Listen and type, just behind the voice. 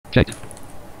Checked.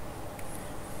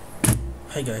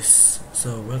 Hi guys,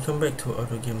 so welcome back to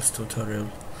AudioGames tutorial.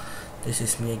 This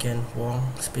is me again,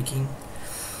 Wong speaking.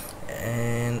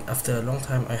 And after a long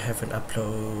time I haven't I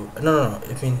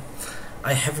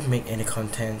haven't made any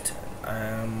content.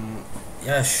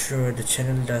 Yeah, sure, the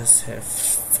channel does have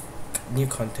new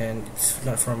content. It's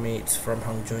not from me, it's from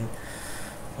Hang Jun,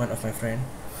 one of my friend.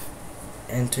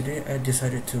 And today I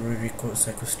decided to re-record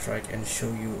Psycho Strike and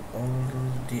show you all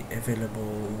the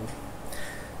available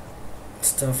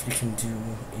stuff you can do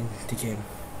in the game.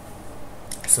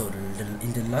 So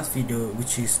in the last video,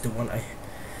 which is the one I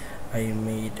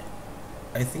made,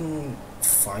 I think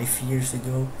 5 years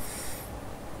ago,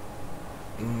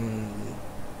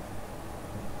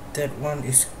 that one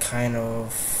is kind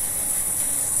of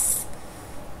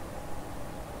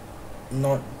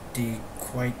not the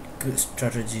quite good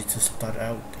strategy to start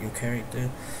out your character.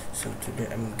 So today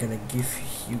I'm gonna give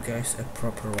you guys a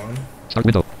proper one. Start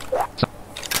window.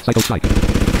 Psycho Strike.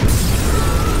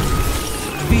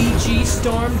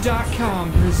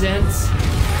 VGStorm.com presents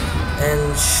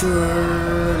And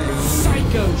surely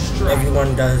Psycho Strike.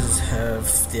 everyone does have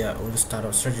their own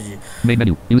startup strategy. Main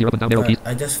menu. Use your up and down arrow keys.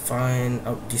 I just find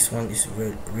out this one is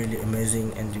really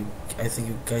amazing, and I think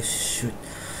you guys should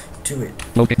do it.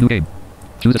 Locate new game.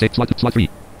 Choose a save slot 3.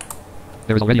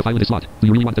 There is already a file in this slot. Do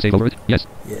you really want to save over it? Yes.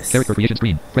 Yes. Character creation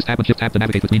screen. Press tab and shift tab to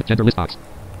navigate between gender list box.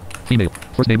 Female.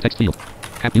 First name text field.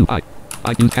 Cap U I.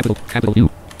 I use capital U.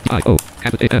 I O.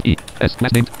 Capital A F E S.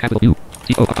 Last name capital U.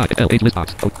 T O R I L Age list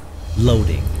box. O.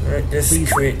 Loading. Alright, just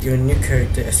create your new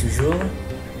character as usual.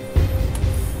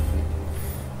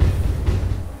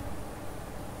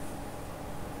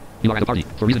 You are at a party.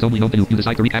 For reasons only known to you, you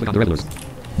decide to wreak havoc on the revelers.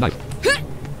 Knife.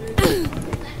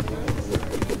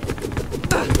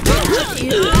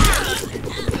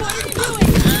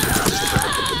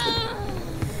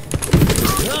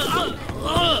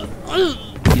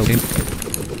 Audio game.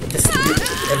 Just get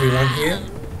everyone here.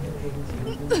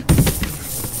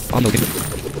 Audio game.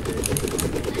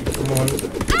 Come on.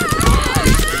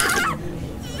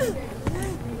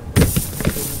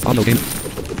 Audio game.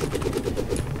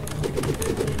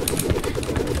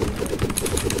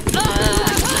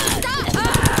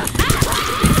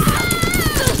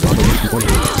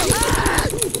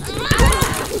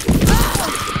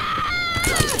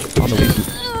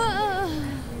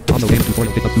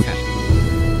 Tutorial pick up 2 cash.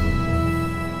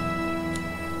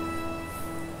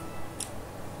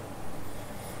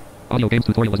 Audio Games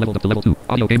tutorial was leveled up to level 2.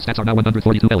 Audio Games stats are now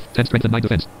 142 health, 10 strength and 9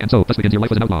 defense. And so, thus begins your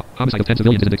life as an outlaw. Homicide of 10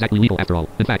 civilians isn't exactly legal after all.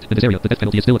 In fact, in this area, the death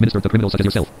penalty is still administered to criminals such as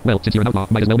yourself. Well, since you're an outlaw,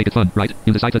 might as well make it fun, right?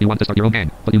 You decide that you want to start your own gang,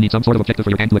 but you need some sort of objective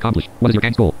for your gang to accomplish. What is your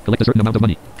gang's goal? Collect a certain amount of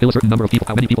money. Kill a certain number of people.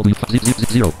 How many people do you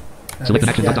zero. Select an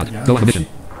action dot. Go on a mission.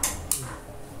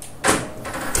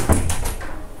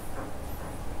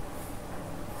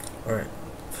 Alright,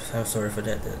 I'm sorry for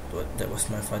that. That was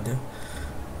my father.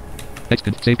 Next,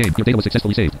 save game. Your data was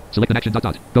successfully saved. Select an action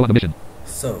dot. Go on a mission.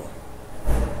 So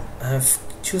I have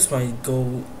choose my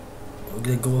goal,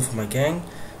 the goal for my gang,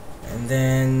 and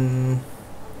then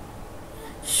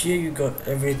here you got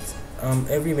every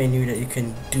menu that you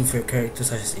can do for your character,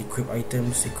 such as equip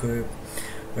items, equip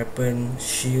weapon,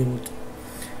 shield.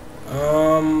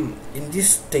 In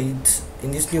this state,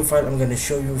 in this new file, I'm gonna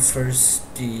show you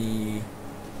first the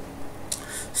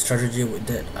strategy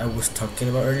that I was talking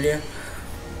about earlier,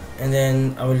 and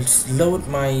then I will load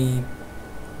my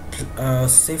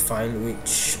save file,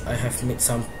 which I have made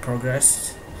some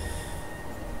progress,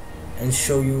 and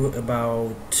show you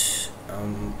about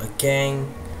a gang.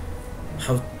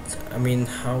 How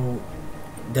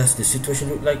does the situation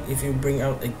look like if you bring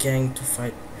out a gang to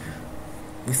fight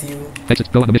with you?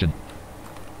 Exit. Go on a mission.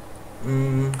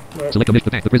 Right. Select a mission.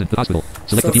 The bank, the prison, the hospital.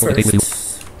 Select the people to take with you.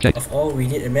 Check. Of all, we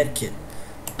need a med kit.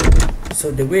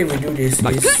 So the way we do this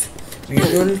is we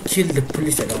don't kill the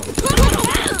police at all.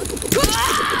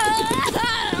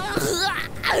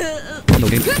 Audio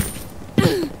game.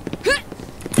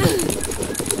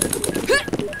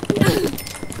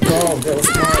 No, that was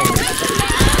mine.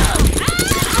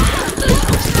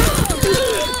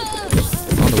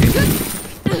 Audio game.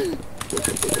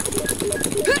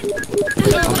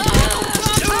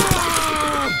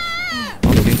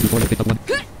 Audio game tutorial pick up 1.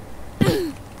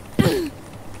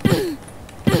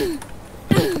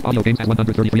 Audio Games has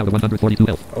 133 out of 142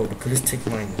 health. Oh, the police take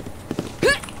mine.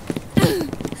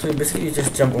 So basically you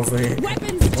just jump over her.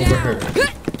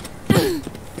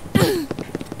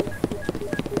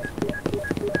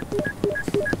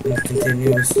 And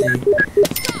continuously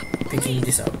picking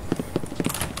this up.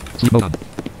 Sleep mode on.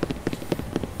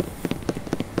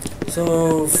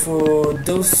 So for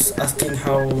those asking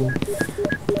how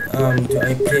do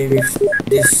I play with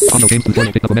this AudioGames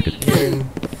tutorial picked up a method. game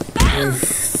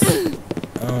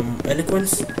with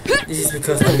eloquence. This is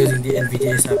because I'm using the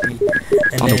NVDA SAPI,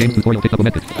 and AudioGames then tutorial picked up a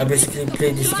method. I basically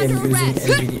play this game using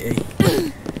NVDA,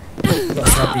 not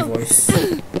SAPI voice.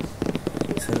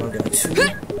 So now there are two.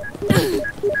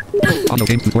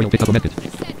 AudioGames tutorial picked up a method.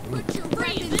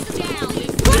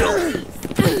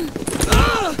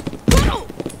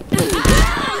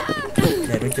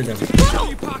 Okay, back to them.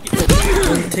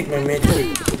 Let me take my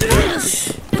medkit.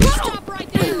 Bitch. Stop right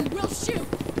there, we'll shoot.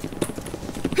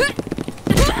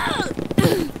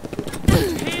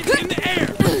 Hands in the air.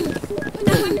 Put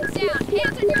your weapons down.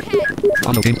 Hands on your head.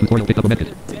 AudioGames tutorial picked up a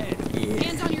method. Yeah.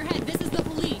 Hands on your head. This is the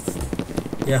police.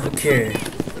 Yeah, who cares?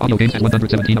 AudioGames has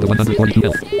 117 out of 142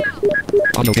 health.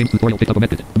 AudioGames tutorial picked up a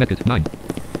method. Method 9.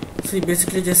 So you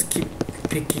basically just keep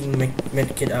picking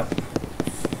medkit up.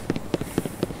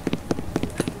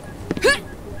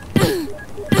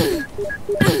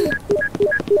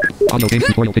 AudioGames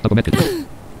tutorial picked up a method. Down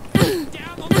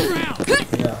on the ground.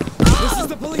 Yeah. This is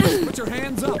the police. Put your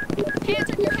hands up. Hands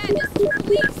on your head. This is the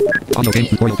police. AudioGames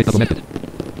tutorial picked up a method.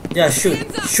 Yeah, shoot.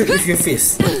 Shoot with your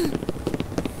fist. Come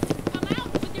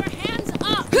out with your hands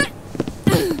up.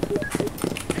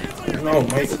 No,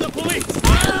 my... This is the police.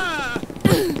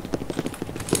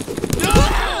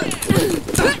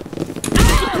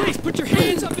 Police, put your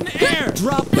hands up in the air.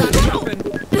 Drop that weapon.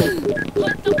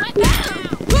 Put the weapon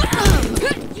down.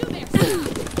 You there,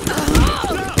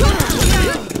 stop.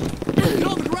 Get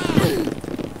on the ground.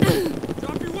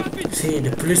 Drop your weapon. See,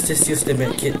 the police just used the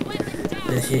medkit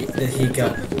that he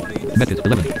got. Method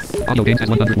 11. AudioGames has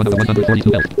 101 out of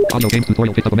 142 health. AudioGames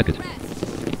tutorial picked up a method.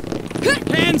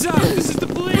 Hands up. This is the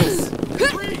police.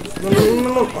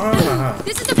 No. Ah.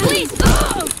 This is the police.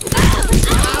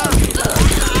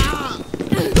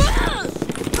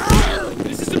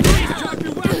 This is the police. Drop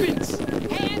your weapons.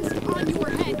 Hands on your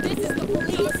head. This is the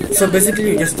police. So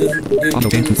basically you just didn't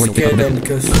AudioGames tutorial picked scare up a them method.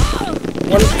 because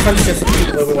one punch just hit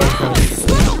everyone punch.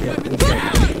 So yeah, okay.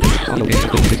 AudioGames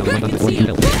has 56 out of 142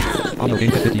 health.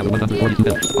 AudioGames has 50 out of 142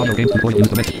 health. AudioGames tutorial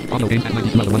used the method. AudioGames has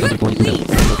 92 out of 142 health.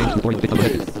 AudioGames tutorial picked up a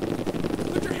method.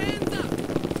 Put your hands up.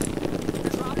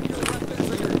 Drop your weapons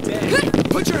or you're dead.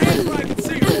 Put your hands where I can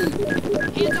see you.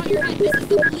 Hands on your head. This is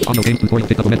the police. AudioGames tutorial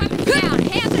picked up a method. Down.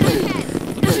 Hands on your head.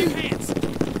 Let me see your hands.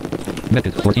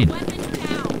 Method 14. Weapon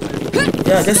down.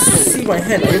 Yeah, just see my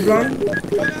hand. Are you blind?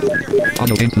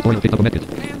 AudioGames tutorial picked up a method.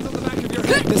 Hands on the back of your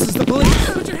head. This is the police.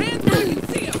 Put your hands where I can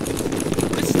see them.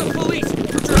 This is the police.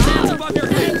 Put your hands above your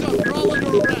hands up. You're all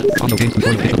under arrest. AudioGames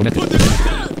tutorial picked up a method. Put this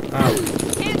down. Ow.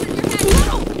 Hands on your head. This is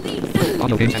the police.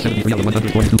 AudioGames has 73 out of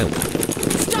 142 health.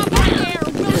 Stop right there.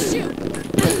 We'll shoot.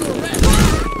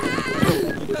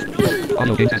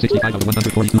 AudioGames has 65 out of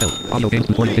 142 health. AudioGames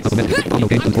tutorial picked up a method.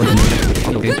 AudioGames tutorial used the method.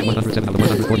 AudioGames has 107 out of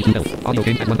 142 health.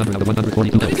 AudioGames has 100 out of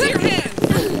 142 health. Your hands.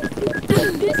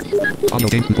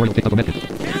 AudioGames tutorial picked up a method.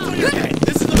 Hands on your head.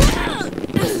 This is the police.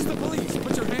 This is the police.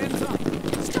 Put your hands up.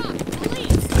 Stop.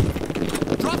 Police.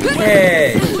 Drop your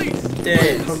Hey! weapons. Police.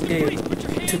 How they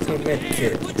took my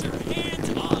medkit. Put your hands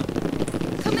up.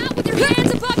 Come out with your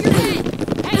hands above your head.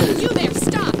 Hey, you there.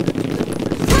 Stop.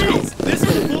 Police. This is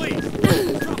the police.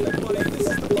 Drop it, buddy. This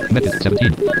is the police. Method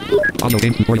 17.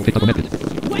 AudioGames tutorial picked up a method.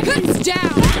 Weapons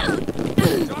down.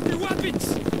 Drop your weapons.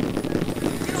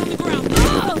 Get on the ground.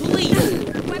 Police.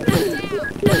 Weapons down.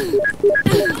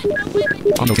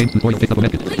 AudioGames tutorial picked up a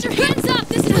method. Put your hands up.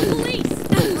 This is the police.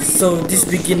 So this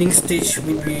beginning stage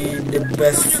will be the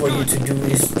best for you to do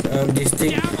this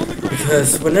thing,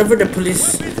 because whenever the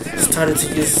police started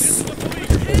to use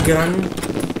a gun,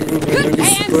 it will be really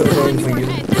super annoying for you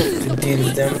to deal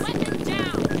with them. Weapons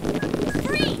down.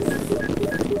 Freeze.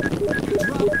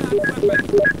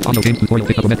 AudioGames tutorial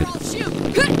picked up a method. I'll shoot.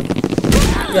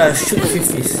 Yeah, shoot with your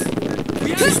fist. We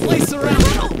got this place surrounded.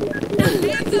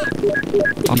 Hands up.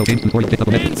 AudioGames tutorial picked up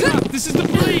a method. Hands up. This is the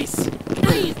police.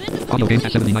 Freeze. This is the AudioGames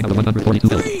has 79 out of 142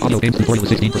 health. AudioGames tutorial is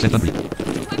 16% hungry.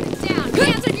 weapons down.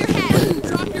 Hands on your head.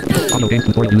 Drop your gun. AudioGames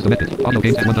tutorial used the method.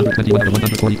 AudioGames has 121 out of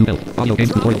 142 health.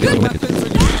 AudioGames tutorial picked up a method.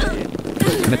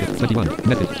 Method 21.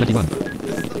 Method 21.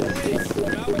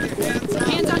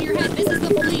 Hands on your head. This is the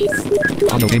police.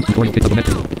 AudioGames tutorial picked up a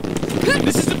method.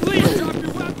 This is the police. Drop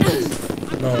your weapons.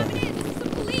 No, This is the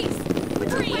police. Put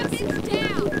your weapons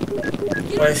down.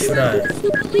 why should I? This is the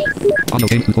police.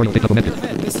 AudioGames tutorial picked up a method.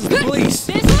 This is the police.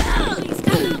 This is the police.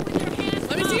 Come out with your hands.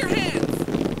 Let me see your hands.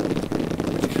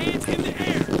 Put your hands in the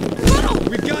air.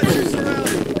 We've got you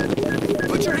surrounded.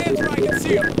 Put your hands where I can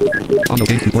see them.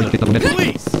 AudioGames tutorial picked up a method.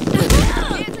 Police. Hands on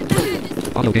your head. This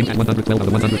is AudioGames has 112 out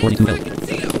of 142 health.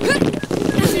 See them.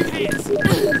 Let me see your hands.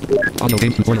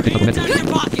 AudioGames tutorial picked up a method. Down your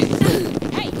pockets.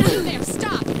 Hey, you there.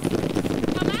 Stop.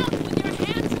 Come out with your hands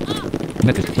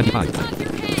Method 25.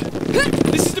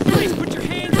 This is the police. Put your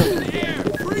hands up in the air.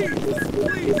 Freeze. This is the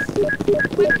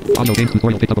police. AudioGames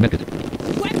tutorial picked up a method.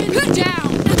 Weapons down!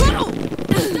 Stop!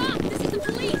 This is the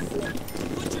police!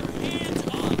 Put your hands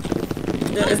up.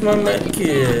 That is my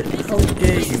medkit. How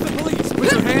dare This is you? the police.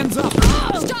 Put your hands up.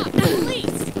 Stop!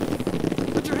 Police!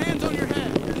 Put your hands on your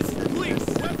head. This is the police.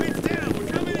 Weapons down. We're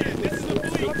coming in. This is the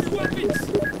police. Drop your weapons.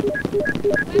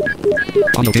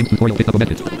 AudioGames tutorial picked up a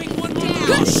method. Make one more. Down!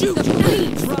 Go shoot. The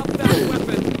police! Drop that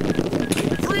weapon.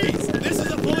 Freeze. This is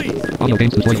the police.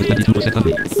 AudioGames tutorial is 22%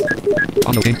 hungry.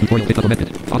 AudioGames tutorial picked up a method.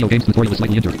 AudioGames tutorial is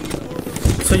slightly injured.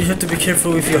 So you have to be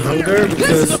careful with your hunger This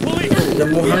is because the police. the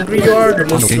more hungry you are, the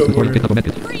more AudioGames tutorial picked up a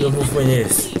slower method. your movement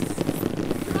is. You're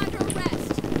under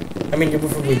arrest! I mean, your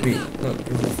movement will be. No,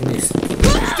 your movement is.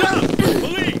 Stop.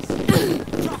 Police.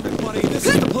 Drop it, buddy. This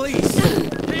is the police.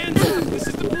 Hands up. This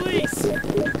is the police.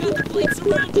 We've got the police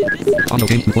surrounded. This is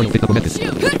AudioGames tutorial picked up a method.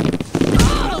 Shoot!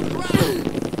 Oh, bro!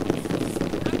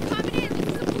 I'm coming in! This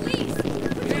is the police!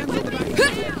 hands on the back of your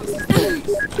head. This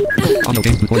is the police.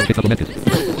 AudioGames tutorial picked up a method. This is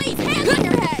the police! Hands on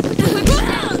your head! Weapons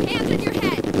down! Hands on your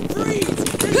head! Freeze.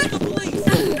 This is the police.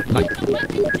 Knife. Put the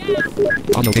weapon down!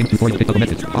 AudioGames tutorial picked up a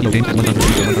method. AudioGames has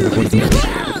 142 levels.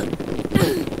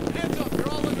 Hands up. You're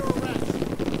all under arrest.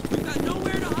 We've got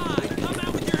nowhere to hide. Come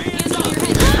out with your hands Hands on up. your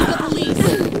head! This is the police!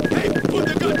 Hey, put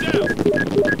the gun down. Put your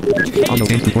hands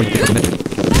AudioGames tutorial picked up a method.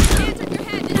 Hands on your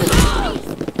head! This is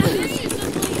the police! This is the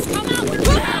police! Come out with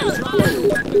your hands up!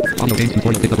 AudioGames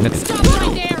tutorial picked up a method. Stop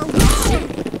right there! Shoot!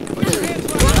 Put your hands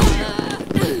where down.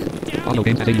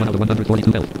 AudioGames has 81 out of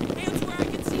 142 health. Hands where I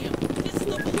can see them. This is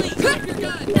the police. Drop your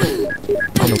gun.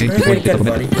 AudioGames Very tutorial picked up good,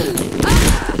 a buddy. method.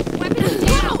 Weapons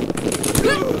down!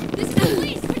 This is the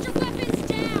police! Put your weapons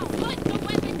down! Put the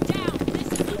weapon down! This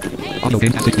is the police!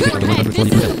 AudioGames has 66 out of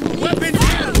 142 health. Weapons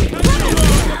down. We're coming in.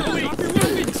 Drop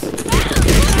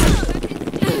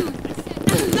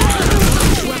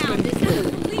your weapons.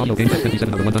 AudioGames has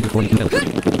 57 out of 142 health.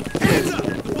 Hands up.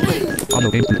 The police.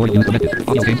 AudioGames tutorial used the method.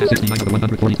 AudioGames has 69 out of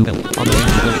 142 health. AudioGames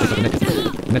tutorial picked up a method.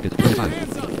 Method 35.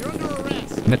 Hands up. You're under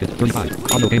arrest. Method 35.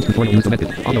 AudioGames tutorial used the method.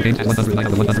 AudioGames has 109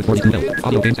 out of 142 health.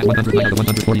 AudioGames has 109 out of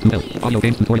 142 health.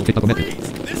 AudioGames tutorial picked up a method.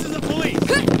 Freeze. This is the police.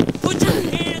 Put your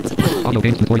hands up.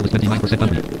 AudioGames tutorial is 29%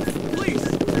 hungry. Police.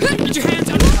 Get your hands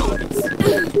out of your pockets.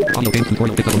 AudioGames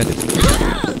tutorial picked up a method.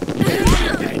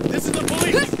 Hey, this is the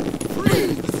police.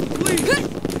 Freeze. This is the police.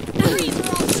 Freeze or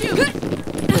I'll shoot!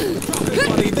 Drop it,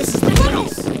 buddy. This is the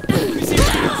police. Let me see your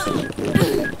hands.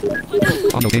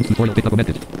 AudioGames tutorial picked up a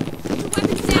method.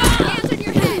 Weapons down! Hands on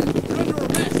your head! You're under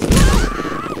arrest.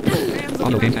 Hands up.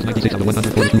 AudioGames has 96 out of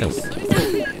 142 health.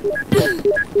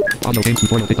 AudioGames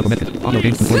tutorial picked up a method.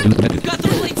 AudioGames tutorial used the method. Got the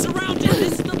police surrounded.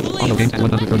 This is the police. AudioGames has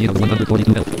 130 out of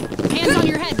 142 health. Hands on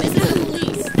your head! This is the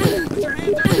police! Put your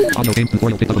hands up. AudioGames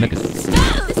tutorial picked up a method.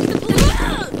 Stop! This is the police!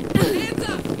 Hands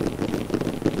up.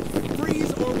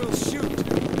 Freeze or we'll shoot.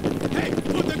 Hey,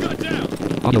 put the gun down.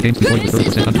 AudioGames tutorial is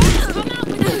 30% hungry. Come out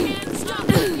with your hands! Stop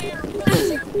right there!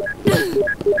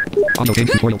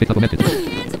 AudioGames tutorial picked up a method.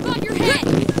 Hands above your head!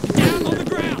 Down on the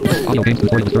ground. AudioGames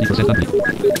tutorial is 30% hungry.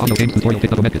 AudioGames tutorial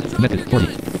picked up a method. Method 40.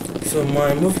 So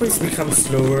my movements become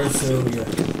slower, so yeah.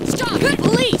 Stop!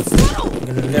 Police! I'm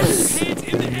gonna left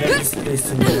this place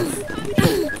to move.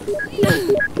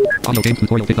 AudioGames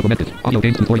tutorial picked up a method.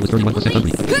 AudioGames tutorial is 31%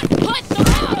 hungry. Put the weapon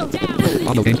down!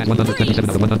 AudioGames has 127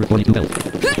 out of 142 health.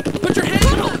 Put your hands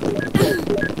up.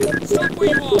 Stop where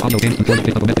you are. AudioGames tutorial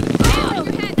picked up a method. Hands on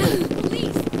your head! This is the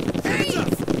police! Hands up.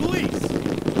 Police.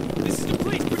 This is the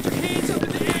police. Put your hands up in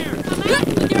the air. Come out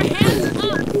with your hands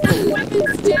up!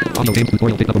 Weapons down! AudioGames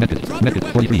tutorial picked up a method. Drop Method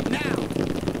your 43. weapons now.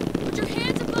 Put your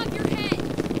hands above your head!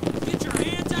 Get your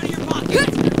hands out of your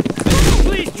pockets.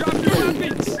 Please drop your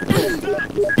weapons. Stop.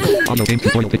 AudioGames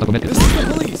tutorial picked up a method. This is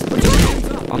the police. Put your hands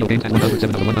up. AudioGames has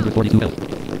 107 out of 142 health.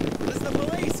 This is the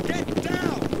police. Get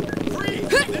down. Freeze.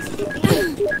 This is the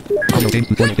police. AudioGames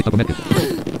tutorial picked up a method.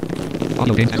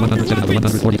 AudioGames has 107 out of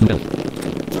 142 health.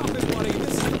 Drop it, buddy.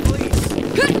 This is the police.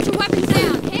 Put your weapons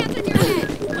down! Hands on your head!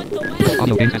 Put the weapon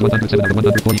AudioGames has 107 out of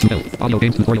 142 health.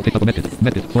 AudioGames tutorial picked up a method.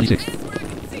 Method 46.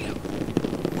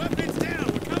 Weapons down.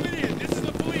 We're coming in. This is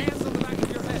the police. Hands on the back of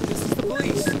your head. This is the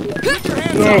police. Put your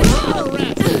hands No. up. You're under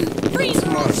arrest. Freeze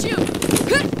or I'll shoot!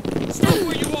 Stop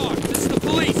where you are. This is the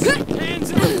police.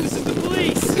 Hands up. This is the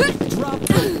police. Drop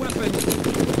that weapon.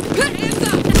 Hands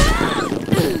up!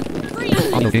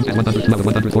 Freeze! AudioGames has 102 out of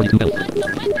 142 health. Put the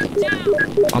weapon down!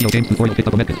 AudioGames tutorial picked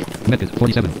up a method. Method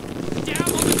 47. Down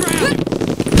on the ground.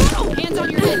 Hands on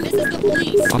your head! This is the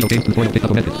police! AudioGames tutorial picked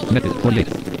up a method. Method 48.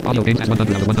 AudioGames has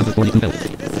 100 out of 142 health.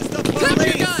 This is the Drop your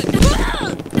police. gun!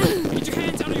 Get your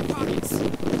hands out of your pockets. I'm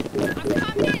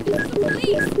coming in! This is the police!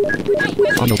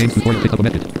 Audio games tutorial pick up a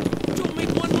method. Don't make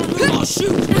one more move, I'll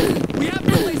shoot! We have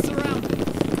the place surrounded.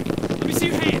 Let me see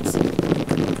your hands.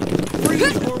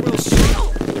 Freeze or we'll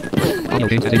shoot! Audio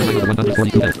games has a timer of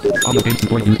 142 health. Audio games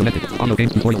tutorial use the method. Audio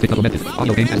games tutorial pick up a method.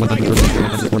 Audio games has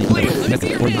 142 health.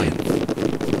 Method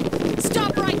 49.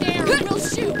 Stop right there, or we'll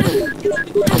shoot.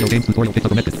 Audio games tutorial pick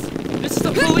up a method. This is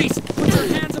the police! Put your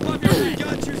hands above your head!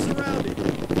 Got you surrounded!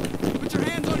 Put your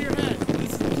hands on your head!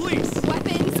 This is the police!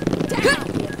 Weapons down.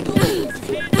 Police.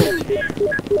 Hands in the air!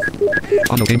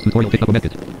 Audio games tutorial pick up a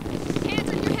method. Hands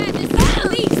on your head. This is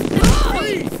police.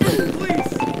 Police!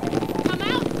 Police! Come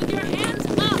out with your hands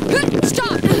up.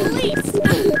 Stop, police.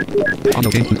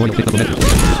 Audio games tutorial pick up a method.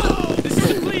 This is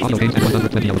the police! Audio games has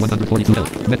 120 of 142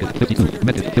 health. Method 52.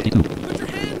 Method 52. Put your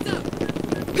hands up!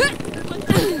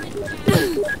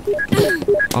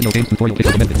 Audio games tutorial pick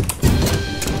up a method.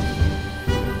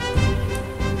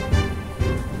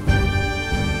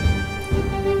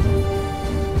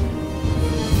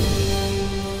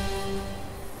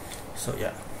 So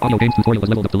yeah. Audio games tutorial is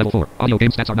leveled up to level 4. Audio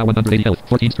games stats are now 180 health,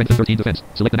 14 strength and 13 defense.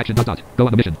 Select an action ... Go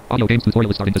on a mission. Audio games tutorial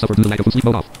is starting to suffer due to lack of food. Sleep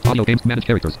mode off. Audio games manage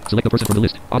characters. Select the person from the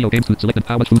list. Audio games to select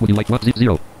how much food would you like. 1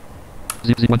 0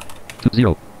 1 2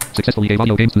 0. Successfully gave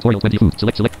audio games tutorial 20 food.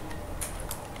 Select.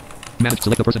 Manage.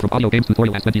 Select the person from audio games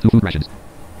tutorial has 22 food rations.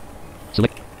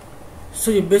 Select.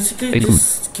 So you basically 80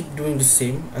 just keep doing the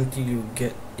same until you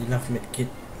get enough medkit.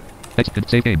 Exit.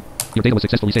 Save game. Your data was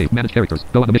successfully saved. Manage characters.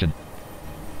 Go on a mission.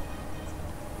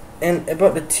 And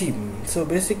about the team, so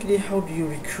basically how do you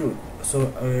recruit?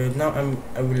 So now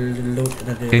I will load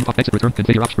another. Game off. Exit. Return.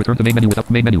 Configure options. Return to main menu without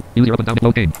main menu. Use your up and down to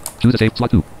load game. Choose a save slot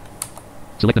 2.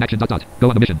 Select an action ... Go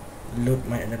on a mission. Load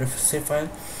my another save file.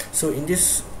 So in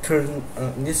this current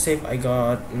in this save I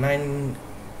got 9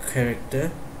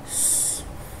 characters,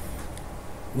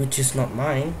 which is not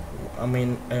mine. I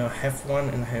mean I have one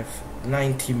and I have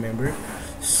 9 team members.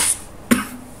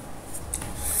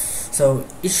 So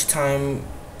each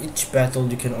battle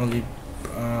you can only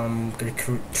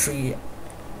recruit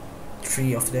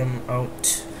three of them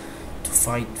out to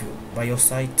fight by your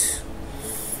side.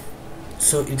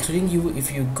 So including you,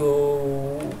 if you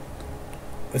go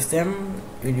with them,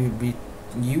 it will be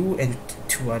you and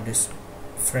 2 others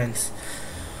friends.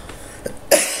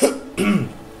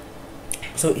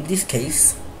 So in this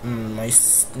case, my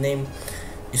name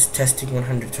is testing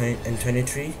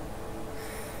 123,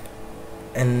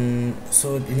 and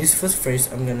so in this first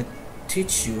phrase I'm gonna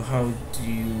teach you how do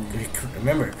you recruit a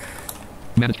member.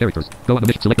 Manage characters. Go on the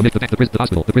mission. Select the mission. Attack the prison. The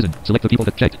hospital. The prison. Select the people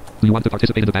that checked. Do you want to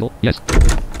participate in the battle? Yes.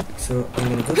 So I'm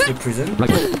gonna go to the prison.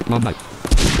 Rifle. Long knife.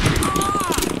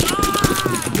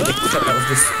 Get the cut out of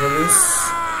this police.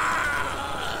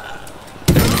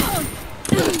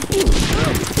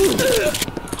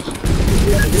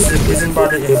 This is the prison bar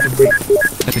that you have to break.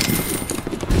 That's it.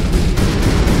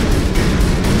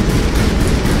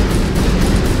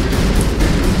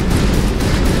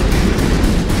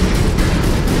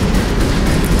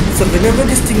 So whenever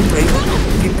this thing breaks,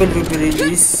 people will be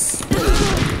released.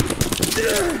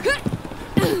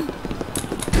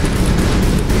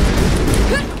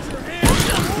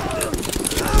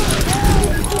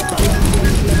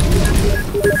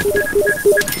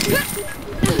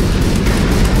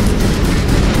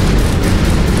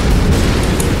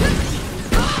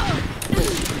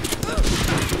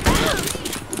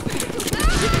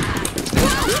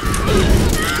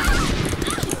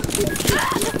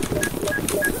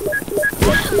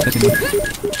 Testing 1.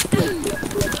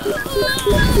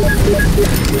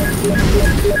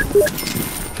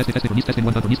 Testing. Release testing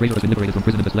 1. Release Razor has been liberated from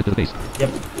prison and has left to the base. Yep.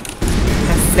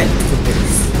 Have fled to the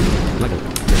base. Rifle.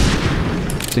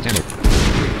 6 ammo.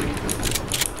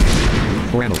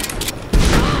 4 ammo.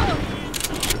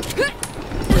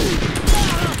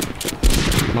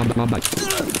 Long knife.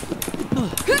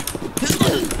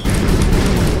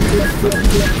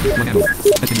 1 ammo.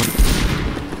 Testing 1.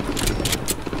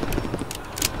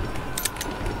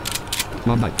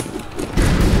 Long knife.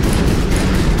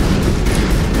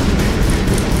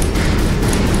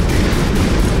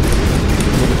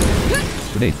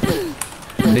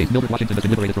 Grenade. Mildred Washington has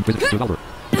been liberated from prison. Revolver.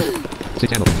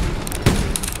 6 ammo.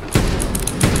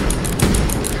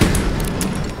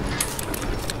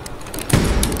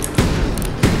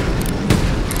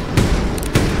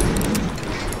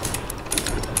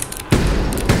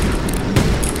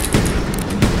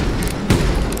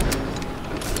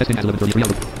 Testing has 11:33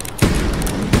 hours.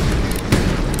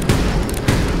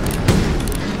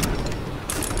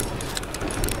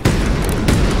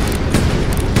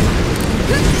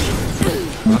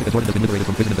 Rocket Jordan has been liberated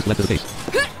from prison and has left to the base.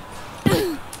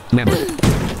 2 ammo.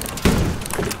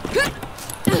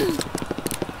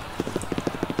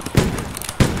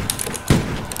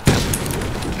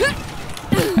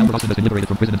 Albert Austin has been liberated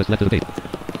from prison and has fled to the Cape.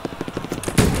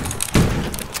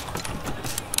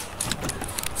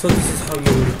 So this is how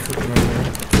you recruit murder.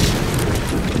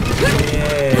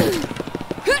 Yeah.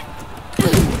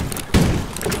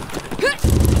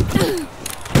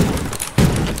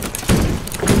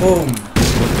 Boom.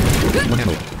 One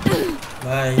ammo.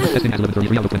 Bye. Testing at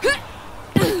 11:33 out of 20.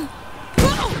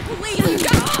 Police,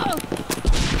 go!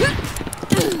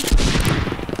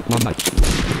 Long knife.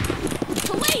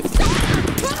 Police, stop!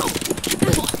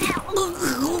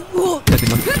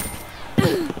 Testing one.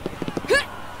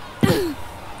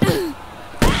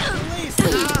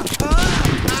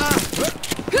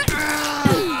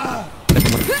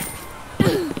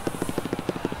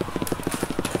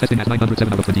 Testing at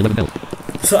 907 out of 20, 11 health.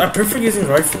 So I prefer using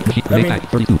rifle. Machine I grenade mean, pack,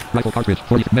 32. Rifle cartridge,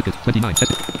 40. Medkit, 29.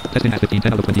 Testing. Testing at 15,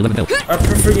 10 out of 20, 11 health. I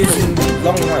prefer using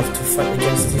long knife to fight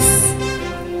against this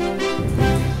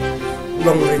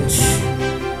long range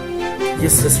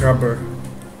useless rubber.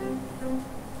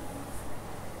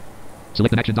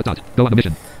 Select an action dot dot. Go on a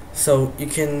mission. So you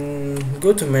can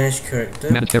go to manage character.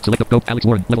 Manage character. Select go. Alex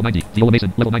Warren, level 90. Viola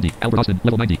Mason, level 90. Albert Austin,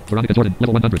 level 90. Veronica Jordan,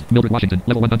 level 100. Mildred Washington,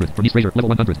 level 100. Bernice Fraser, level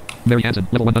 100. Mary Hansen,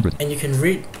 level 100. And you can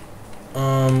read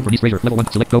Bernice Fraser, level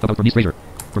 1. Select go about Bernice Fraser.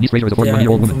 Bernice Fraser is a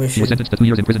 41-year-old woman. She was sentenced to 2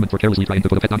 years imprisonment for carelessly trying to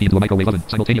put a pet donkey into a microwave oven,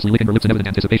 simultaneously licking her lips in evident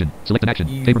anticipation. Select an action.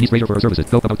 Pay Bernice Fraser for her services.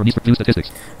 Go about Bernice. View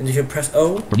statistics. and you can press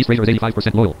O Bernice Fraser is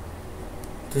 85% loyal.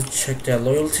 to check their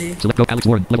loyalty. Select go Alex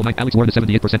Warren, level 9. Alex Warren is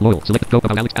 78% loyal. Select go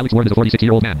about Alex. Alex Warren is a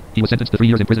 46-year-old man. He was sentenced to 3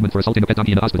 years imprisonment for assaulting a pet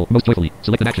donkey in a hospital. Most joyfully.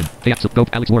 Select an action. Pay go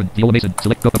Alex Warren. Viola Mason.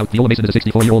 Select go about Viola Mason is a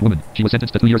 64-year-old woman. She was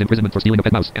sentenced to 2 years imprisonment for stealing a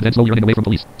pet mouse and then slowly running away from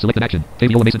police. Select an action. Pay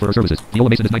Viola Mason for her services. Viola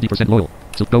Mason is 90% loyal.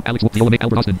 So go Alex Viola Mason.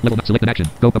 Albert Austin, level 9. Select an action.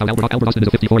 Go about Albert Austin is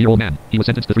a 54-year-old man. He was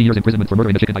sentenced to 3 years imprisonment for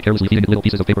murdering a chicken by carelessly feeding it little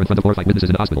pieces of paper in front of horrified witnesses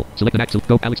in the hospital. Select an action.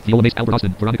 Go Alex Viola Mason. Albert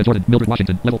Austin. Veronica Jordan. Mildred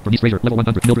Washington. Level Bernice Fraser. Level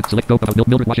 100. Mildred. Select go about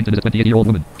Mildred Washington is a 28-year-old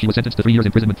woman. She was sentenced to 3 years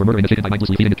imprisonment for murdering a chicken by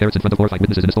mindlessly feeding it carrots in front of horrified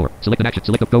witnesses in a store. Select an action.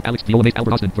 Select go Alex Viola Mason.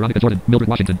 Albert Austin. Veronica Jordan. Mildred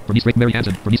Washington. Bernice Mary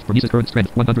Hansen. Bernice's current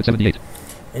strength 178.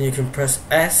 And you can press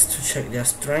S to check their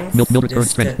strength. Mildred's their current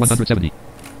strength stats. 170.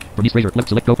 Bernice Fraser.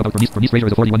 Select go about Bernice. Bernice Fraser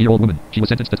is a 41-year-old woman. She was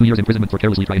sentenced to 2 years imprisonment for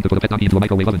carelessly trying to put a pet donkey into a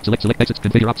microwave oven. Select exits.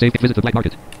 Configure op. Save. Visit the black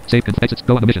market. Save. Exits.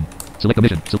 Go on a mission. Select a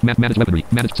mission. Manage weaponry.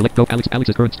 Manage. Select go Alex.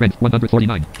 Alex's current strength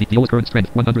 149. Viola's current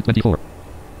strength 124.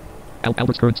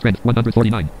 Albert's current strength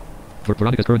 149.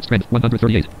 Veronica's current strength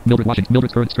 138. Mildred Washington.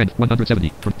 Mildred's current strength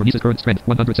 170. Bernice's current strength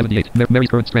 178. Mary's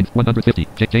current strength 150.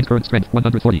 Jane's current strength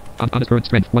 140. Anna's current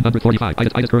strength 145.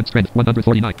 Ida's current strength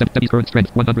 149. Debbie's current strength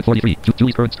 143.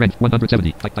 Julie's current strength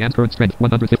 170. Diane's current strength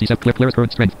 157. Claire's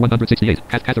current strength 168.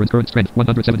 Catherine's current strength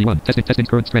 171. Testing's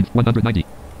current strength 190.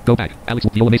 Go back. Alex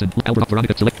Viola Mason. Albert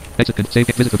Veronica. Select. Exit. Save.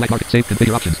 Visit the black market. Save.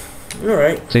 Configure options.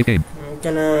 Alright. Save game. I'm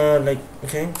gonna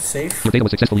okay, save. Your data was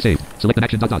successfully saved. Select an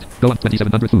action. Go on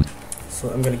 2700 food. So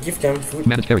I'm gonna give them food.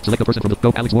 Manage character. Select the person from the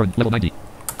go Alex Warren, level 90.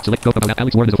 Select go about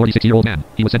Alex Warren is a 46-year-old man.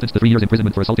 He was sentenced to 3 years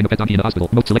imprisonment for assaulting a pet donkey in the hospital.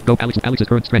 Note select go Alex's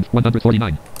current strength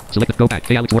 149. Select go back.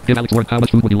 Hey Alex Warren. Give Alex Warren. How much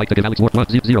food would you like to give Alex Warren?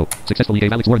 0. Successfully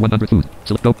gave Alex Warren 100 food.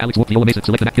 Select go Alex Viola Mason.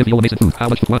 Select an give Viola Mason food. How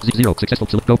much food? 0. Successful.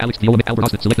 Select go Alex Viola Albert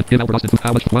Austin. Select give Albert Austin food.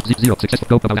 How much food? 0. Successful.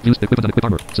 Go about use equipment and equip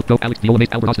armor. Select go Alex Viola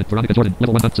Mason. Albert Austin. Veronica Jordan.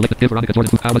 Level 100. Select give Veronica Jordan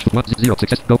food. How much food? 0.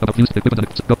 Successful. Go about use equipment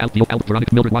and go Alex Albert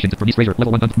Veronica Mildred Washington. Bernice Fraser.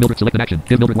 Level 100. Mildred. Select an action.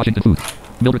 Give Mildred Washington food.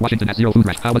 Mildred Washington has 0 food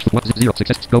rash. How much food? 0.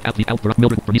 Success. Go Albert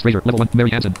Mildred. Bernice Fraser. Level 1.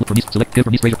 Mary Hansen. Bernice. Select give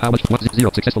Bernice Fraser. How much?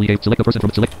 0. Successfully saved. Select the person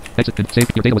from select. Exit. Save.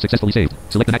 Your data was successfully saved.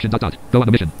 Select an action. Go on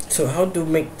a mission. So how to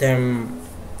make them?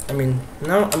 I mean,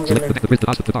 now I'm Select gonna. the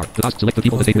task. Select the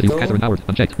people that take with you. Catherine Howard.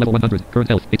 Unchecked. Level 100. Current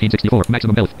health. 1864.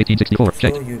 Maximum health. 1864.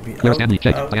 Checked. So you'll be Claire out, Stanley.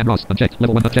 Checked. out, Diane Ross. Unchecked.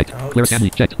 Level 100. Checked. out. Claire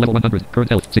Stanley. Checked. Level 100. Current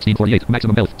health. 1648.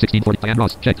 Maximum health. 1640. Diane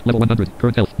Ross. Checked. Level 100.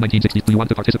 Current health. 1960. Do you want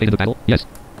to participate in the battle? Yes.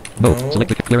 No. No. Select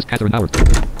the Claire Catherine Howard.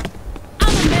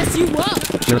 I'ma mess you up!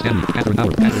 Claire Stanley. Catherine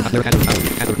Howard. Claire Catherine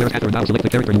Howard. Claire Catherine Howard. Select the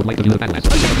character you would like to view the battle as.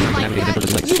 Oh yeah, you like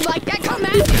that? You like that? Come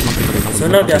at me! So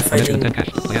now they're fighting.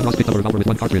 Diane Ross picked up a revolver with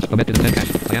 1 cartridge. Omitted in 10 cash.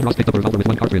 Diane Ross picked up a revolver with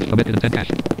 1 cartridge. Omitted in 10 cash.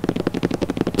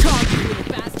 Talk, you little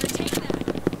bastard, take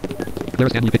that! Claire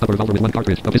Stanley picked up a revolver with 1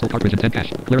 cartridge. A pistol cartridge in 10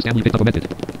 cash. Claire Stanley picked up omitted.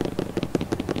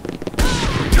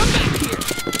 Come back here!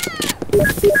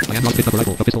 Diane Ross picked up a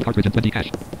rifle. A pistol cartridge in 20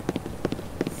 cash.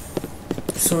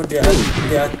 So they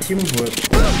are teamwork.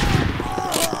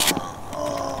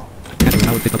 Catherine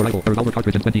Howard picked up a rifle. A revolver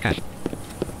cartridge in 20 cash.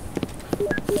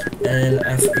 And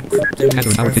I've equipped them Catherine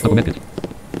with Howard picked up rifle omitted.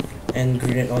 and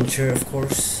grenade launcher, of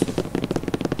course.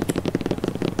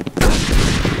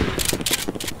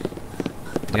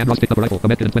 Diane Ross picked up a rifle.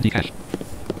 Omitted in 20 cash.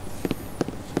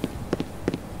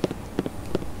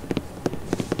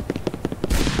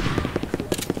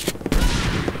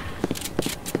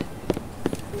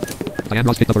 Diane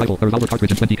Ross picked up a rifle, a revolver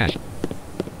cartridge, and 20 cash.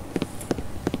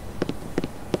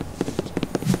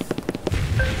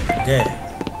 There.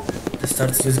 Let's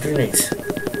start to use grenades.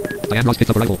 Diane Ross picked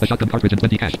up a rifle, a shotgun cartridge, and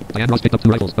 20 cash. Diane Ross picked up 2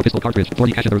 rifles, a pistol cartridge,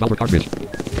 40 cash, and a revolver cartridge.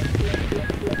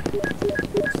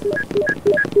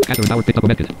 Catherine Howard picked up a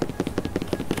medkit.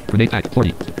 Grenade pack,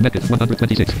 40. Medkit,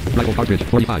 126. Rifle cartridge,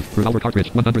 45. Revolver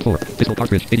cartridge, 104. Pistol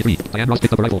cartridge, 83. Diane Ross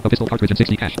picked up a rifle, a pistol cartridge, and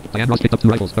 60 cash. Diane Ross picked up 2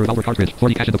 rifles, a revolver cartridge,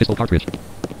 40 cash, and a pistol cartridge.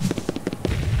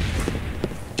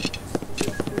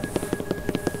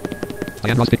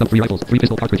 Diane Ross picked up 3 rifles, 3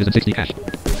 pistol cartridges, and 60 cash.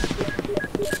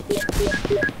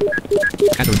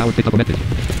 Catherine Howard picked up a medkit.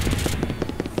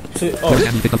 So, Claire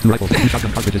Stanley picked up 2 rifles, 2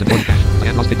 shotgun cartridges, and 40 cash.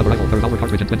 Diane Ross picked up a rifle, a revolver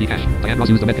cartridge, and 20 cash. Diane Ross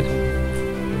used a medkit.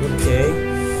 okay.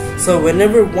 So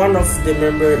whenever one of the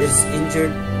member is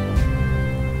injured,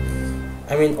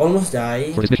 almost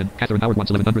die. For his mission, Catherine Howard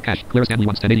wants 1100 cash. Claire Stanley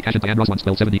wants 1080 cash, and Diane Ross wants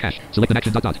 1270 cash. Select an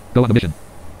action. Go on the mission.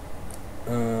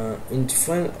 If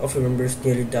one of the members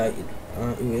nearly die, it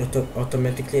will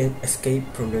automatically escape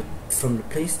from the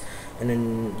place, and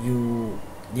then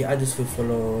the others will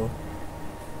follow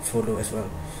as well.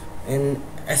 And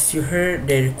as you heard,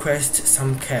 they request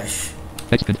some cash.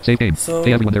 Exit. Save game. So,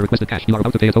 pay everyone their requested cash. You are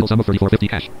about to pay a total sum of 3450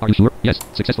 cash. Are you sure? Yes.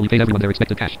 Successfully paid everyone their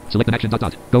expected cash. Select an action.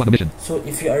 Go on the mission. So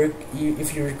if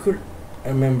you recruit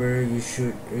a member, you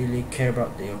should really care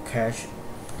about your cash,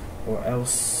 or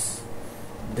else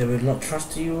they will not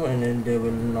trust you, and then they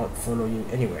will not follow you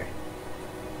anywhere.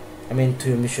 To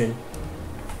your mission.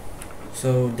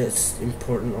 So that's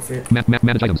important of it.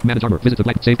 Manage items. Manage armor. Visit the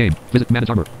black. Save game. Visit manage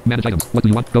armor. Manage items. What do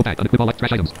you want? Go back. Unequip all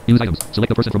trash items. Use items. Select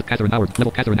the person from Catherine Howard.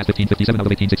 Level Catherine has 1557 out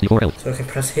of 1864 health. So I can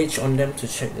press H on them to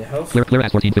check their health. Claire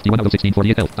has 1451 out of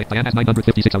 1648 health. Diane has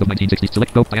 956 out of 1960.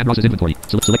 Select go. Diane Ross's inventory.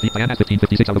 Select the Diane has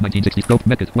 1556 out of 1960. Go.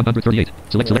 Medkit 138.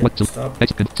 Select what? Stop.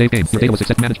 Exit. Save game. Your data was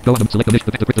success managed. Go on them. Select the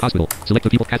mission. The hospital. Select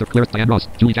the people. Catherine, Claire, Diane Ross,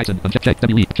 Julie Jackson. Uncheck. Check.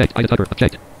 W. Check. Ida Tucker.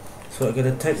 Checked. So I'm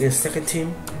gonna type in second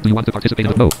team. Do you want to participate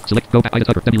in the no? Select go back. Ida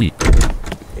Tucker. W.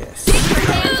 Yes. Get your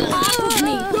hands off of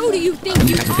me! Who do you think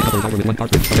Julie you Jackson picked up a revolver with 1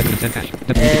 cartridge. A medkit and 10 cash. W.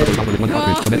 picked up a revolver with 1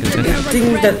 cartridge. A medkit and 10 cash. The thing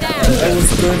that I was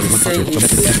going to say is,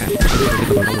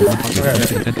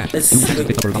 let's look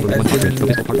at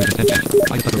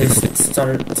let's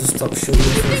start to stop shooting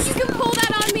think first. you can pull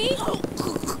that on me?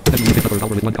 picked up a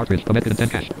revolver with 1 cartridge. A medkit and 10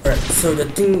 cash. Alright, so the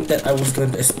thing that I was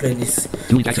going to explain is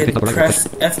Julie you Jackson can picked up a press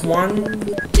rifle. F1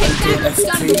 Take until that,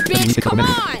 son of a F3. bitch! Come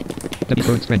on! W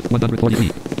current strength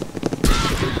 143.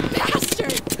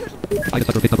 Bastard! Ida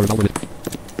Tucker picked up a revolver with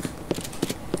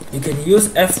You can use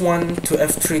F1 to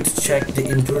F3 to check the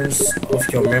endurance of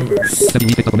your members.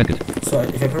 W. picked up a medkit. So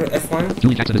if I press F1,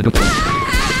 Julie Jackson is a good kill.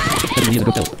 W. is a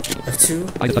good kill.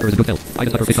 F2, Ida Tucker is a good kill.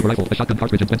 Ida Tucker picked up a rifle, a shotgun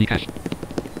cartridge, and 20 cash.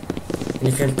 and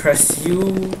you can press U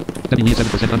W. is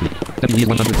 7% hungry. W. is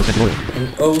 100% loyal. and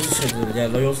O to check their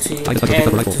loyalty, Ida Tucker picked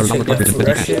up a and rifle, a to check revolver their cartridge, and food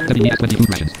 20 cash. ration, W. has 20 food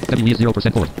rations. W. is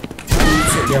 0% force. to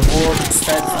check their war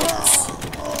stats.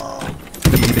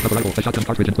 W. picked up a rifle, a shotgun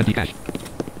cartridge, and 20 cash.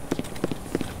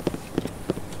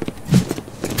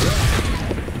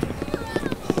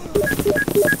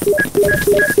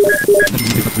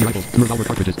 W. picked up 3 rifles, 2 revolver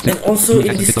cartridges. And also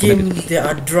in this game there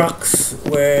are drugs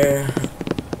where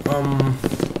it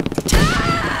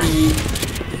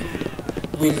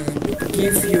will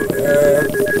give you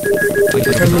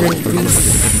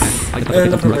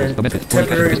permanent use.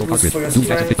 Temporary boost for your Julie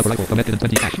Jackson picked up a strength. rifle, a medkit, and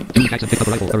 20 cash. Julie Jackson picked up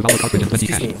a rifle, a revolver cartridge, and 20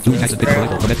 cash. Julie Jackson picked up a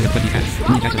rifle, a medkit, and 20 cash.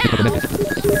 Julie Jackson picked up a medkit.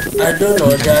 I don't know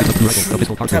that A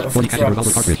pistol cartridge, 40 cash, and a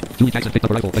revolver cartridge. Julie Jackson picked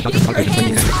up a rifle, a shotgun cartridge, and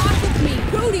 20 cash. Off of me!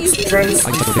 Who do you think strength,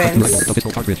 Ida Tucker picked up a rifle, defense, a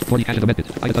pistol cartridge, 40 cash, and a medkit.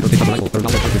 Ida Tucker picked up a rifle, a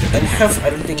revolver cartridge, and 20 and cash. health. I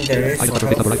don't think there is. Ida For Tucker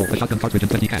picked up a health. rifle, a shotgun cartridge,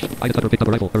 and 20 cash. Ida Tucker picked up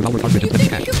a rifle, a revolver cartridge, and 20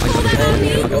 cash. Ida Tucker picked up a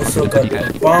rifle, a And shotgun also cartridge, and 20 got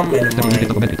cash. a bomb and a W.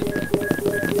 picked up a mine. medkit.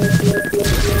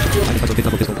 Ida Tucker picked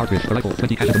up a pistol cartridge, a rifle,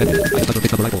 20 cash, and a medkit. Ida Tucker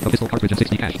picked up a rifle, a pistol cartridge, and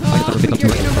 60 cash. Ida Tucker picked up 2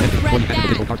 rifles, a medkit, 40 cash, and a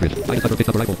pistol cartridge. Ida Tucker picked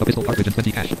up a rifle, a pistol cartridge, and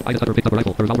 20 cash. Ida Tucker picked up a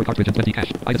rifle, a revolver cartridge, and 20 cash.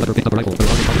 Ida Tucker picked up a rifle, a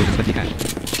revolver cartridge, and 20 cash.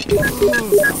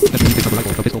 W. picked up a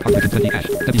rifle, a pistol cartridge, and 20 cash.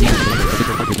 W. picked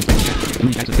up a rifle, a pistol cartridge, and 20 cash.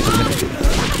 Julie Jackson picked up a medkit.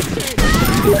 W. picked up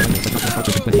a rifle, a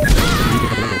shotgun cartridge, and 20 cash. W.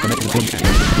 picked up a rifle, a medkit, and 40 cash.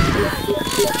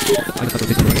 Ida Tucker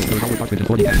picked up a rifle, a revolver cartridge, and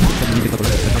 40 cash. W. picked up a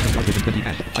rifle, a shotgun cartridge, and 20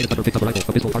 cash. Ida Tucker picked up a rifle,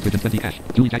 a pistol cartridge, and 20 cash.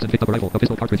 Julie Jackson picked up a rifle, a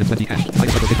pistol cartridge, and 20 cash.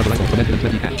 Ida Tucker picked up a rifle, a medkit, and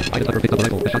 20 cash. Ida Tucker picked up a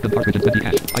rifle, a shotgun cartridge, and 20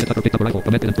 cash. Ida Tucker picked up a rifle,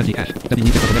 a medkit, and 20 cash.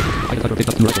 W. picked up a medkit. Ida Tucker picked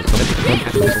up 2 rifles, a medkit, 40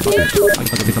 cash, and a pistol cartridge. Ida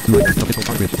Tucker picked up 2 rifles, a pistol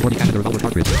cartridge, 40 cash, and a revolver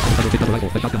cartridge. Ida Tucker picked up a rifle,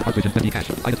 a shotgun cartridge, and 20 cash.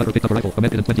 Ida Tucker picked up a rifle, a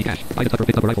medkit, and 20 cash. Ida Tucker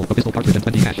picked up a rifle, a pistol cartridge, and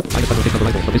 20 cash. Ida Tucker picked up a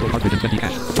rifle, a pistol cartridge, and 20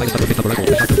 cash. Ida Tucker picked up a rifle,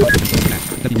 a shotgun cartridge, and 20 cash.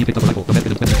 W. picked up a rifle, a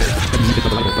medkit, and 20 cash. W. picked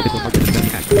up a rifle, a pistol cartridge, and 20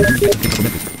 cash. Julie Jackson picked up a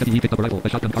medkit. W. picked up a rifle, a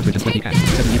shotgun cartridge, and 20 cash.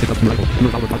 W. picked up 2 rifles, 2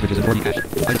 revolver cartridges, and 40 cash.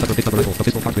 Ida Tucker picked up a rifle, a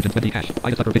pistol cartridge, cartridge and 20 cash. I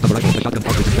just picked up a rifle, a shotgun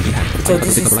cartridge and 20 cash. So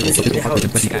this is basically how and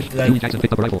 20 cash. Julie Jackson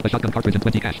picked up a rifle, a shotgun cartridge and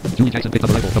 20 cash. Julie Jackson picked up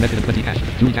a rifle, a method and 20 cash.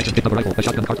 Julie Jackson picked up a rifle, a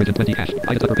shotgun cartridge and 20 cash.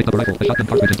 I just picked up a rifle, a shotgun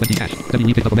cartridge and 20 cash. Debbie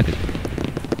Lee picked up a method.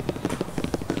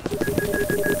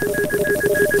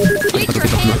 Get your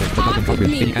hands off of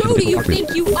me! Who do you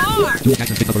think you are? Julie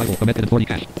Jackson picked up a rifle, a method and 40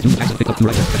 cash. Julie Jackson picked up 2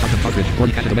 rifles, a shotgun cartridge,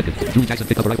 40 cash and a method. Julie Jackson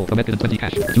picked up a rifle, a method and 20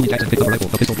 cash. Julie Jackson picked up a rifle,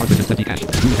 a pistol cartridge and 20 cash.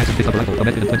 Julie Jackson picked up a rifle, a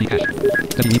method and 20 cash.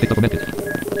 Debbie Lee picked up a method.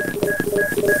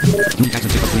 Julie Jackson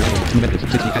picked up 3 rifles, 2 methods,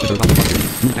 60 cash and a revolver cartridge.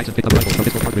 Julie Jackson picked up a rifle, a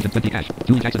pistol cartridge and 20 cash.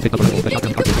 Julie Jackson picked up a rifle, a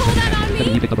shotgun cartridge and 20 cash.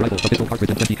 Debbie Lee picked up a rifle, a pistol cartridge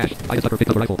and 20 cash. I just picked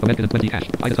up a rifle, a method and 20 cash.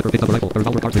 I just picked up a rifle, a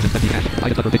revolver cartridge and 20 cash. I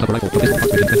just picked up a rifle, a pistol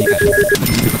cartridge and 20 cash.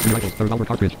 Picked up 3 rifles, a revolver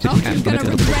cartridge, 60 cash, a method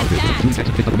and a pistol cartridge. Julie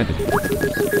Jackson picked up a method.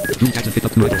 Julie Jackson picked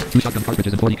up 2 rifles, 2 shotgun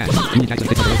cartridges and 40 cash. Julie Jackson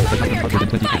picked up a rifle, a shotgun cartridge and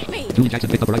 20 cash. Julie Jackson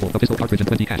picked up a rifle, a pistol cartridge and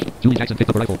 20 cash. Julie Jackson picked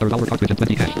up a rifle, a revolver cartridge and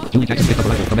 20 cash. Julie Jackson picked up a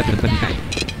rifle, a method and 20 cash.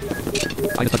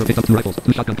 I just picked up 2 rifles,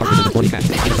 2 shotgun cartridges and 40 cash.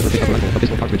 I just picked up a rifle, a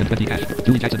pistol cartridge and 20 cash.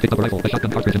 Julie Jackson picked up a rifle, a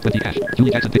shotgun cartridge and 20 cash.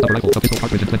 Julie Jackson picked up a rifle, a pistol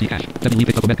cartridge and 20 cash. Debbie Lee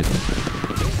picked up a method.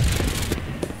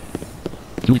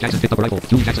 Julie Jackson picked up a rifle.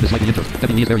 Julie Jackson is slightly injured.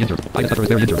 Debbie Lee is very injured. I just is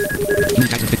very injured. Julie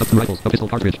Jackson picked up 2 rifles, a pistol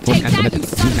cartridge, 40 cash and a method.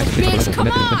 Julie Jackson picked up a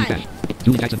rifle, a method and 20 cash.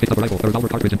 Julie Jackson picked up a rifle, a revolver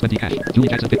cartridge and 20 cash. Julie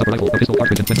Jackson picked up a rifle, a pistol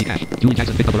cartridge and 20 cash. Julie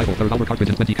Jackson picked up a rifle, a revolver cartridge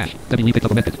and 20 cash. Debbie Lee picked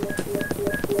up a method.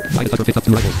 I just picked up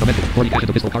 2 rifles, a method, 40 cash and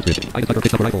a pistol cartridge. I just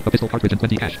picked up a rifle, a pistol cartridge and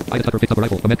 20 cash. I just picked up a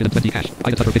rifle, a method and 20 cash. I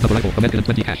just picked up a rifle, a method and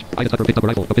 20 cash. I just picked up a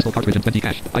rifle, a pistol cartridge and 20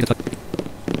 cash. I just.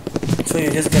 So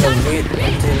you're just gonna wait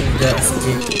until the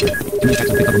escape. Julie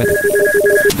Jackson picked up a method.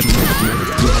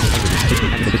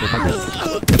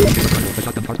 A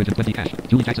shotgun cartridge and 20 cash.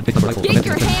 Julie Jackson picked up a rifle, a Get method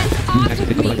your and 20 hands cash. Julie off Jackson of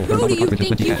picked up a me! rifle, a Who do revolver you cartridge and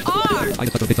think 20 you cash. are? I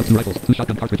just picked up 2 rifles, 2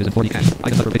 shotgun cartridges and 40 cash. I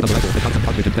just picked up a rifle, a shotgun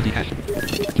cartridge and 20 cash.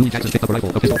 Julie Jackson picked up a rifle,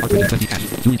 a pistol cartridge and 20 cash.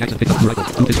 Julie Jackson picked up 2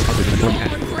 rifles, 2 pistol cartridges and 40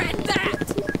 cash. Regret that!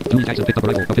 Julie Jackson picked up a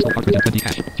rifle, a pistol cartridge and 20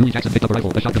 cash. Julie Jackson picked up a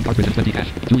rifle, a shotgun cartridge and 20 cash.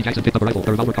 Julie Jackson picked up a rifle,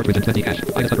 a revolver cartridge and 20 cash.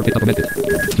 I just picked up a method.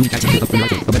 Julie Jackson picked up 3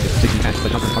 rifles, a method, 60 cash, a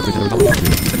shotgun cartridge and a revolver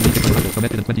cartridge. Debbie Lee picked up a rifle, a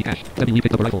method and 20 cash. Debbie Lee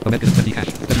picked up a rifle, a method and 20 cash.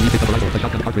 Debbie Lee picked up a rifle, a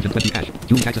shotgun cartridge and 20 cash.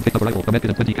 Julie Jackson picked up a rifle, a method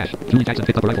and 20 cash. Julie Jackson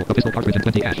picked up a rifle, a pistol cartridge and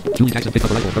 20 cash. Julie Jackson picked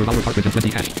up a rifle, a revolver cartridge and 20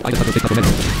 cash. I just picked up a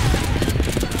method.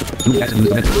 Julie Jackson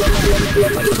used a method.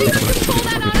 I just picked up a rifle, a pistol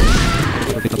cartridge.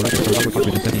 Picked up a rifle, a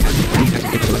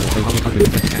revolver cartridge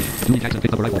and 20 cash. Julie Jackson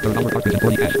picked up a rifle, a revolver cartridge and 20 cash. Julie Jackson picked up a rifle, a revolver cartridge and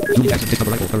 40 cash. Julie Jackson picked up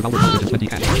a rifle, a revolver cartridge and 20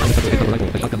 cash. I just picked up a rifle,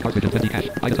 a shotgun cartridge and 20 cash.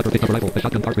 I just picked up a rifle, a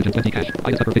shotgun cartridge and 20 cash.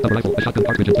 I just picked up a rifle, a shotgun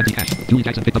cartridge and 20 cash. Julie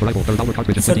Jackson picked up a rifle, a revolver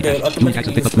cartridge and 20 cash. Julie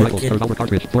Jackson picked up 2 rifles, a revolver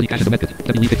cartridge, 40 cash and a method.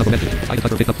 Debbie Lee picked up a method. I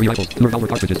just picked up 3 rifles, 2 revolver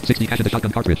cartridges, 60 cash and a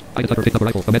shotgun cartridge. I just picked up a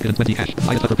rifle, a method and 20 cash.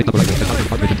 I just picked up a rifle, a shotgun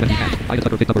cartridge and 20 cash. I just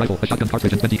picked up a rifle, a shotgun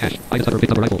cartridge and 20 cash. I just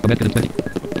picked up a rifle, a method and 20.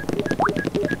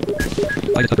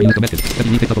 I just used a method. Debbie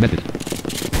Lee picked up a method.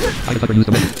 I just used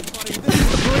a method.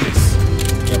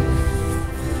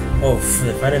 Oh,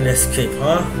 they finally escape,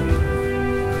 huh?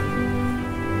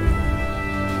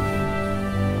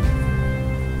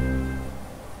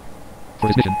 For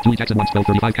his mission, Julie Jackson wants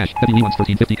 1235 cash. Debbie Lee wants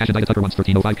 1350 cash and Ida Tucker wants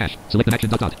 1305 cash. Select an action ...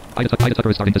 Ida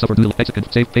Tucker is starting to suffer dual exit.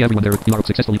 Save, pay everyone there. You are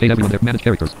successfully paid everyone there. Manage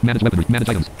characters. Manage weaponry. Manage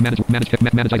items.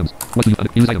 Manage items. What do you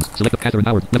use items? Select Catherine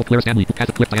Howard. Level Claire Stanley.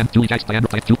 Clip Diane. Julie Jackson. Diane.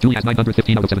 Julie has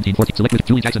 915 out of 1740. Select with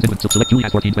Julie Jackson's inventory. Select Julie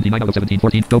has 1429 out of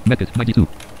 1714. Go method 92.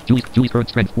 Julie's current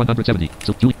strength 170.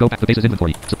 So Julie go back to base's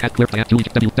inventory. So Cat Claire Diane. Julie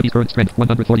Debbie's current strength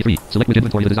 143. Select which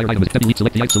inventory the desired item is. Debbie Lee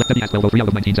select the item. Select Debbie has 1203 out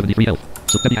of 1973 health.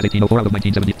 So Debbie has 1804 out of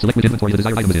 1970. Select which inventory the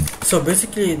desired item is in. So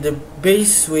basically the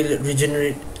base will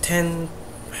regenerate 10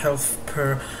 health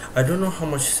per, I don't know how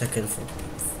much second for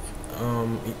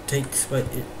it takes, but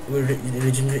it will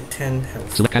regenerate 10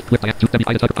 health. Select Cat Clip Diane. Debbie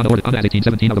Ida Tucker on order. Ida has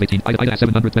 1817 out of 18. Ida has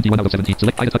 721 out of 17.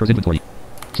 Select Ida Tucker's inventory.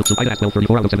 So Ida has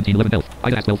 1234 out of 1711 health.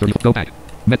 Ida has 1234. Go back.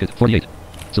 Method 48.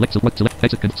 Select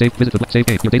exit save visit the save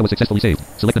game. Your data was successfully saved.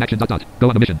 Select an action ... Go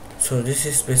on a mission. So this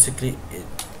is basically it.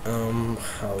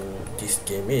 How this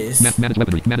game is. Manage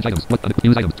weaponry. Manage items.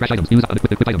 Use items. Trash items. Use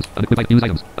unequipped items. Use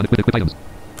items. Unequipped items.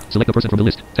 Select a person from the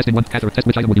list. Testing 1. Catherine. Test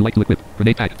which item would you like to equip.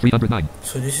 Grenade tag 309.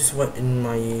 So this is what in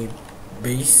my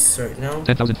base right now.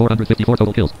 10,454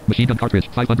 total kills. Machine gun cartridge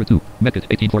 502. Method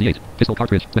 1848. Pistol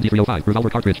cartridge 2305. Revolver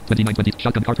cartridge 2920.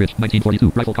 Shotgun cartridge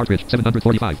 1942. Rifle cartridge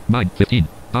 745. Mine 15.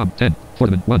 Bomb 10.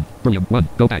 Fortiman 1. Brilliant 1.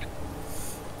 Go back.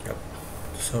 Yep.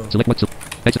 So select what.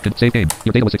 Exit save game.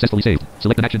 Your data was successfully saved.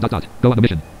 Select an action ... Go on a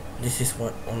mission. This is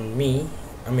what on me.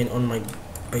 I mean on my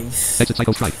base. Exit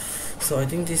cycle strike. So I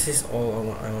think this is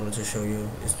all I wanted to show you.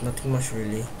 It's nothing much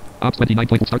really. Ops 29.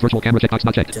 Start virtual camera checkbox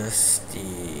not checked. Just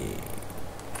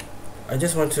I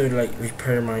just want to like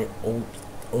repair my old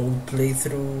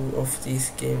playthrough of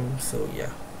this game. So yeah.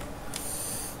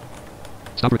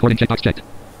 Stop recording checkbox checked.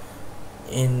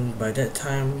 And by that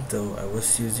time though, I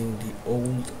was using the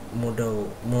old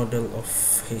model of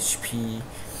HP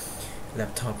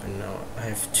laptop, and now I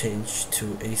have changed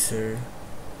to Acer,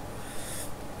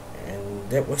 and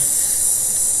that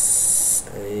was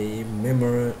a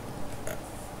memory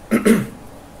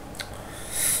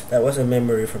that was a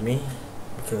memory for me,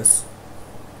 because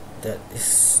that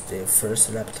is the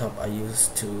first laptop I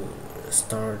used to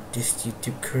start this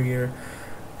YouTube career.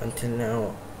 Until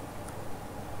now,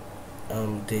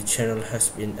 the channel has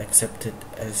been accepted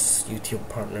as YouTube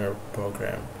partner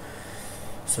program.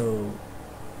 So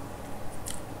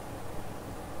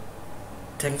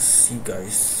thanks you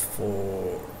guys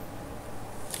for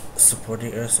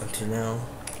supporting us until now,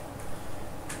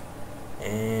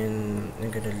 and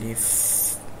I'm gonna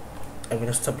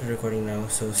stop the recording now,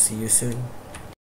 so see you soon.